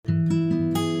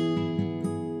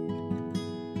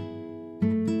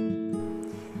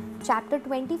Chapter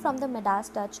 20 from the Midas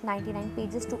Touch, 99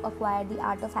 pages to acquire the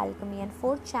art of alchemy, and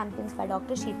 4 champions by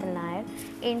Dr. Sheetal Nair.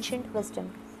 Ancient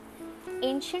wisdom.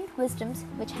 Ancient wisdoms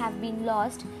which have been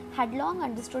lost had long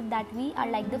understood that we are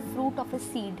like the fruit of a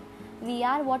seed. We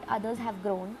are what others have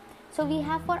grown. So we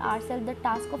have for ourselves the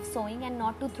task of sowing and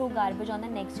not to throw garbage on the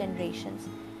next generations.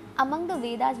 Among the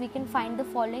Vedas, we can find the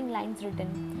following lines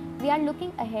written. We are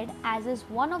looking ahead, as is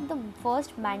one of the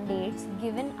first mandates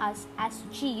given us as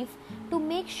chief, to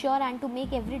make sure and to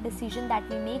make every decision that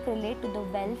we make relate to the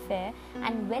welfare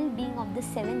and well-being of the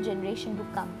 7th generation to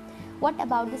come. What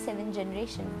about the 7th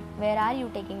generation? Where are you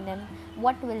taking them?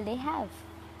 What will they have?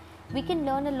 We can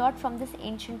learn a lot from this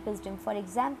ancient wisdom. For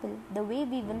example, the way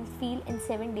we will feel in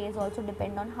 7 days also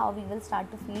depend on how we will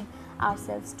start to feed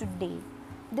ourselves today.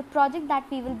 The project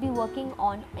that we will be working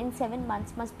on in 7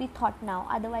 months must be thought now,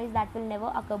 otherwise that will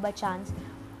never occur by chance.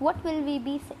 What will we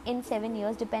be in 7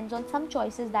 years depends on some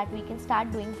choices that we can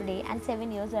start doing today, and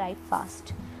 7 years arrive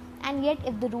fast. And yet,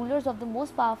 if the rulers of the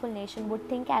most powerful nation would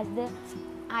think as the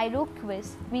Iroquois,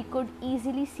 we could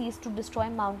easily cease to destroy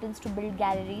mountains to build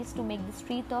galleries, to make the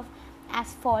street of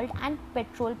asphalt and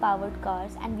petrol-powered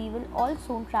cars, and we will all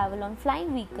soon travel on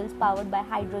flying vehicles powered by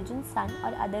hydrogen, sun,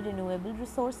 or other renewable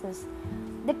resources.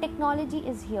 The technology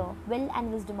is here, will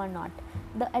and wisdom are not.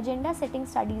 The agenda-setting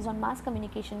studies on mass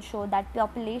communication show that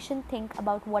population think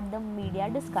about what the media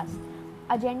discuss.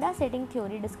 Agenda-setting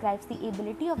theory describes the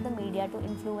ability of the media to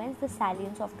influence the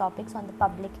salience of topics on the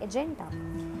public agenda.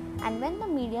 And when the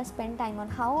media spend time on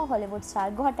how a Hollywood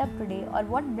star got up today or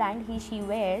what brand he/she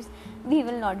wears, we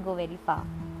will not go very far.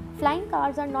 Flying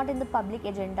cars are not in the public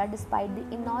agenda despite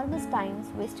the enormous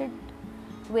times wasted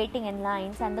waiting in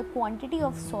lines and the quantity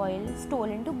of soil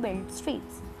stolen to build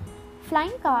streets.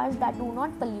 Flying cars that do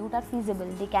not pollute are feasible.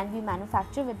 They can be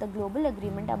manufactured with a global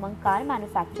agreement among car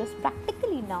manufacturers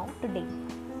practically now today.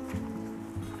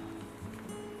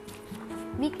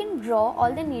 We can draw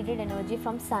all the needed energy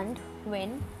from sun,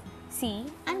 wind, sea,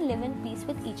 and live in peace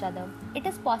with each other. It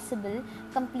is possible,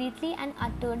 completely and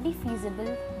utterly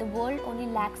feasible. The world only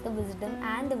lacks the wisdom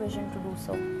and the vision to do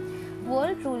so.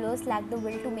 World rulers lack the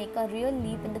will to make a real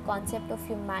leap in the concept of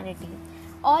humanity.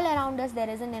 All around us there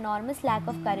is an enormous lack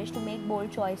of courage to make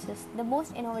bold choices. The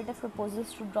most innovative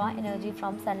proposals to draw energy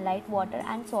from sunlight, water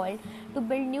and soil to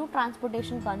build new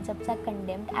transportation concepts are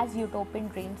condemned as utopian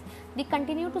dreams. We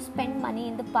continue to spend money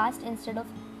in the past instead of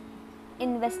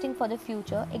investing for the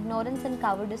future. Ignorance and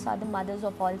cowardice are the mothers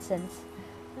of all sins.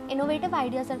 Innovative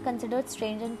ideas are considered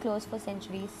strange and closed for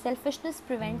centuries. Selfishness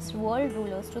prevents world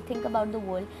rulers to think about the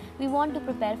world we want to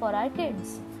prepare for our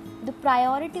kids. The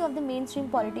priority of the mainstream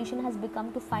politician has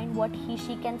become to find what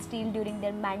he/she can steal during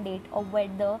their mandate, or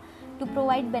whether to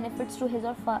provide benefits to his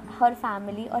or her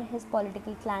family or his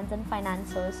political clans and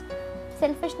financiers.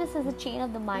 Selfishness is a chain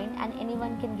of the mind, and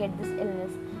anyone can get this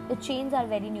illness. The chains are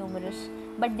very numerous,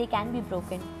 but they can be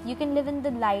broken. You can live in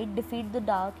the light, defeat the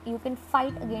dark. You can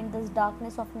fight against this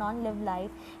darkness of non-lived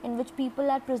life in which people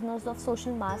are prisoners of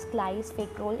social mask, lies,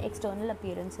 fake role, external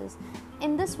appearances.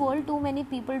 In this world, too many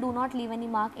people do not leave any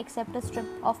mark except a strip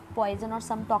of poison or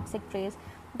some toxic trace.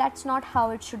 That's not how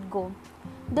it should go.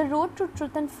 The road to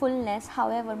truth and fullness,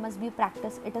 however, must be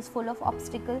practiced. It is full of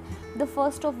obstacles, the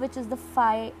first of which is the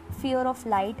fear of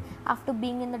light after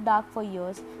being in the dark for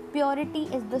years. Purity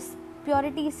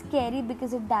is scary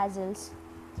because it dazzles.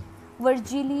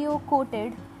 Virgilio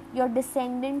quoted, "Your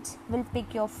descendants will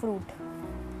pick your fruit."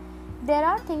 There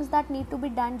are things that need to be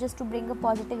done just to bring a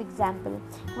positive example.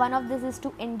 One of this is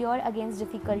to endure against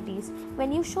difficulties.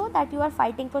 When you show that you are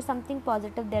fighting for something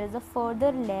positive, there is a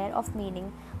further layer of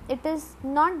meaning. It is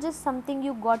not just something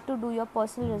you got to do your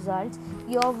personal results,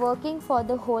 you are working for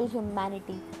the whole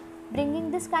humanity.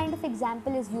 Bringing this kind of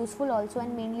example is useful also,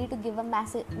 and mainly to give a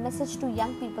message to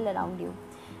young people around you.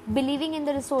 Believing in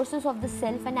the resources of the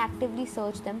self and actively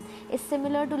search them is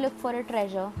similar to look for a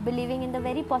treasure. Believing in the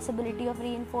very possibility of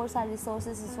reinforce our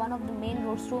resources is one of the main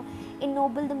roads to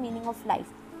ennoble the meaning of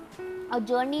life. A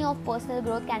journey of personal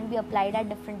growth can be applied at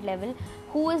different levels.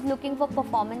 Who is looking for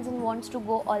performance and wants to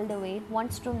go all the way,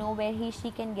 wants to know where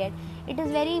he/she can get. It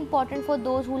is very important for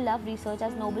those who love research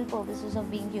as noble purposes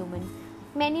of being human.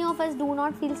 Many of us do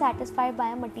not feel satisfied by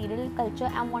a material culture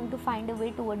and want to find a way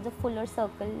towards a fuller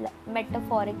circle,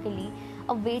 metaphorically,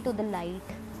 a way to the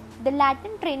light. The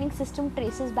Latin training system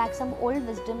traces back some old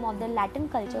wisdom of the Latin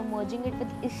culture, merging it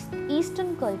with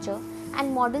Eastern culture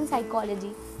and modern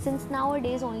psychology, since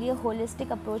nowadays only a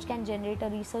holistic approach can generate a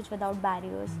research without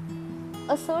barriers.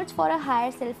 A search for a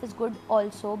higher self is good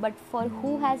also, but for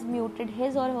who has muted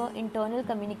his or her internal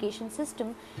communication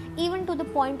system, even to the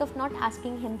point of not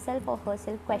asking himself or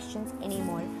herself questions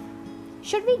anymore.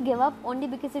 Should we give up only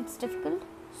because it's difficult?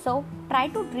 So, try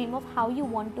to dream of how you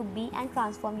want to be and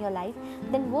transform your life,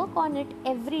 then work on it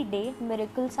every day.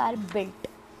 Miracles are built.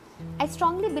 I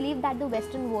strongly believe that the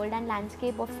Western world and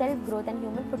landscape of self-growth and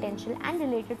human potential and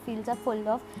related fields are full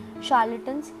of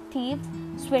charlatans, thieves,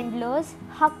 swindlers,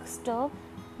 huckster.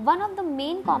 One of the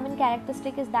main common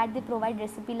characteristics is that they provide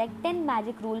recipe like 10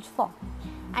 magic rules for,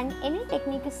 and any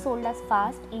technique is sold as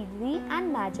fast, easy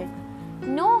and magic.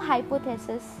 No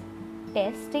hypothesis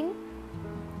testing,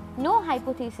 no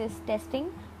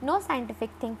scientific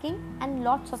thinking, and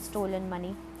lots of stolen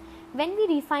money. When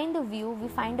we refine the view, we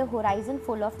find a horizon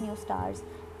full of new stars.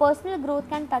 Personal growth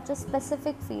can touch a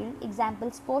specific field,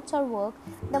 example sports or work,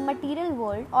 the material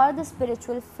world, or the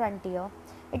spiritual frontier.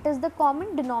 It is the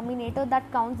common denominator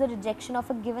that counts the rejection of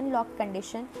a given locked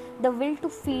condition, the will to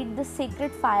feed the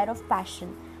sacred fire of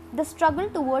passion. The struggle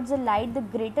towards the light, the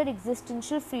greater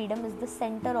existential freedom, is the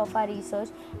center of our research.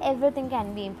 Everything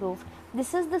can be improved.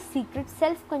 This is the secret.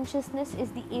 Self-consciousness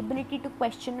is the ability to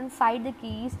question and find the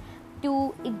keys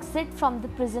to exit from the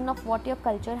prison of what your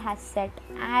culture has set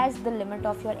as the limit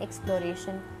of your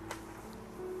exploration.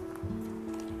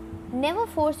 Never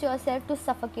force yourself to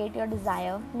suffocate your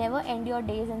desire. Never end your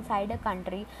days inside a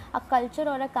country, a culture,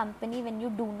 or a company when you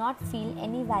do not feel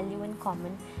any value in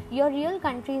common. Your real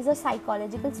country is a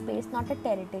psychological space, not a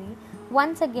territory.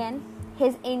 Once again,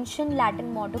 his ancient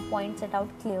Latin motto points it out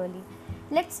clearly.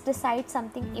 Let's decide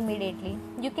something immediately.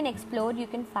 You can explore, you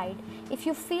can fight. If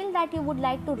you feel that you would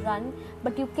like to run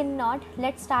but you cannot,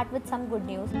 let's start with some good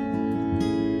news.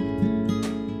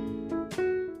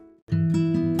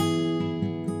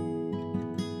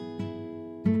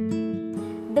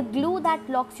 The glue that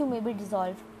locks you may be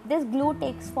dissolved. This glue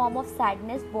takes form of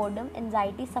sadness, boredom,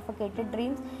 anxiety, suffocated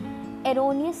dreams,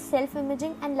 erroneous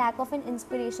self-imaging, and lack of an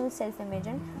inspirational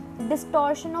self-imaging,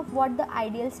 distortion of what the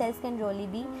ideal self can really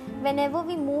be. Whenever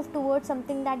we move towards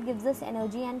something that gives us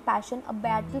energy and passion, a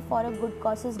battle for a good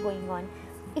cause is going on.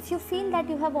 If you feel that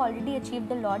you have already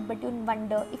achieved a lot but you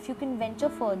wonder if you can venture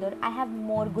further, I have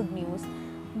more good news.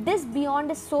 This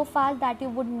beyond is so fast that you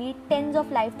would need tens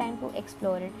of lifetimes to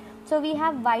explore it. So we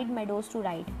have wide meadows to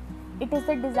ride. It is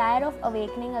the desire of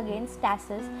awakening against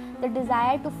stasis, the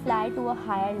desire to fly to a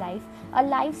higher life, a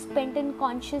life spent in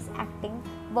conscious acting,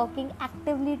 working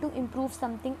actively to improve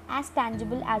something as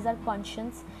tangible as our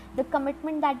conscience. The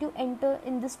commitment that you enter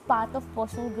in this path of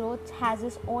personal growth has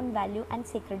its own value and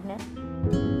sacredness.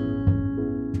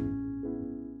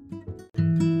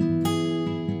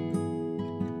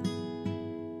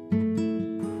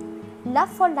 Love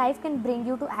for life can bring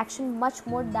you to action much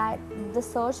more than the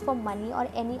search for money or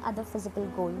any other physical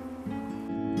goal.